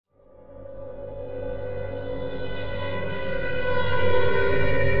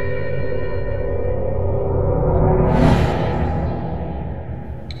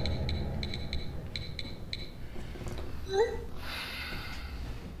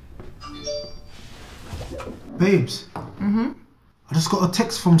Babes. I just got a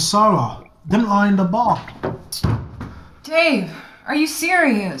text from Sarah. Them are in the bar. Dave, are you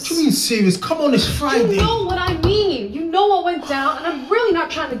serious? What do you mean serious? Come on, it's Friday. You know what I mean. You know what went down, and I'm really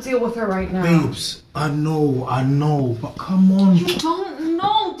not trying to deal with her right now. Babes, I know, but come on. You don't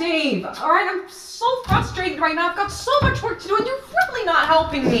know, Dave. Alright, I'm so frustrated right now. I've got so much work to do, and you're really not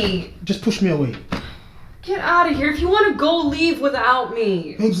helping me. Just push me away. Get out of here. If you want to go, leave without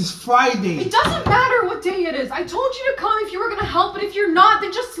me. Babes, it's Friday. It doesn't matter what day it is. I told you to come if you were going to help, but if you're not,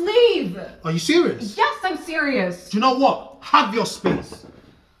 then just leave. Are you serious? Yes, I'm serious. Do you know what? Have your space.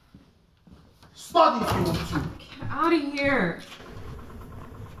 Study if you want to. Get out of here.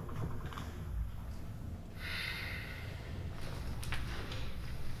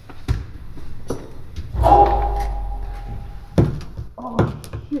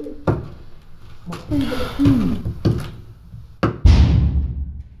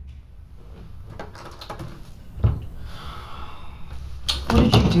 What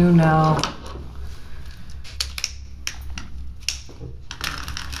did you do now?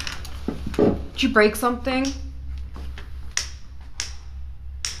 Did you break something?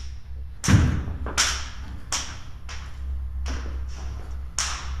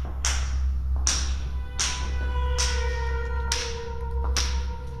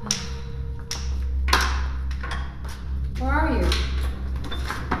 Where are you?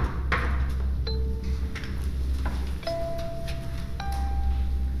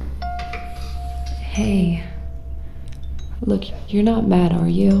 Hey, look, you're not mad, are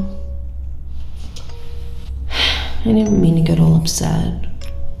you? I didn't mean to get all upset.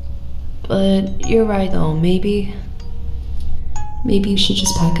 But you're right though, maybe you should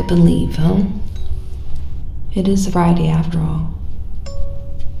just pack up and leave, huh? It is Friday after all.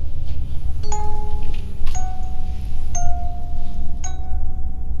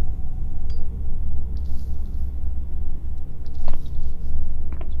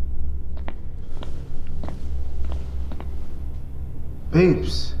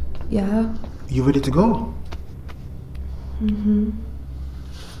 Babes. Yeah? You ready to go?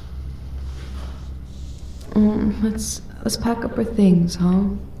 Let's pack up our things, huh?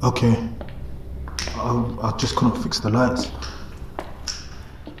 Okay. I just couldn't fix the lights.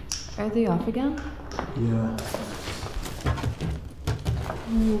 Are they off again? Yeah.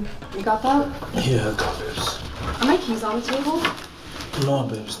 You got that? Yeah, I got babes. Are my keys on the table? No,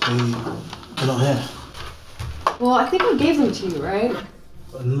 babes, they're not here. Well, I think I gave them to you, right?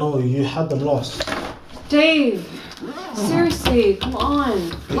 No, you had them lost. Dave, seriously, come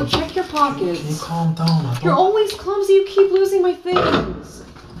on. Look, check your pockets. Can you calm down? You're always clumsy. You keep losing my things.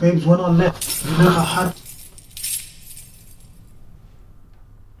 Babes, when I left, you never had...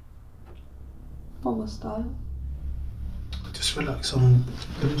 What was that? Just relax, let me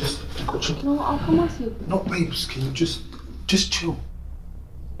just go check. No, I'll come with you. No, babes, can you just chill?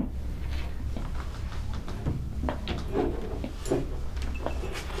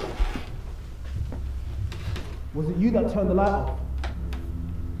 Was it you that turned the light off?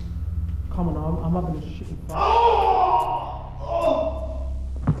 Come on, I'm having a shitty fight.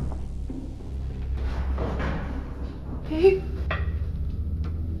 Babe?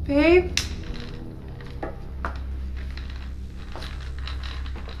 Babe?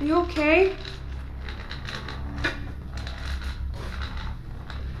 Are you okay?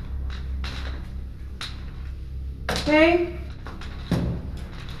 Babe?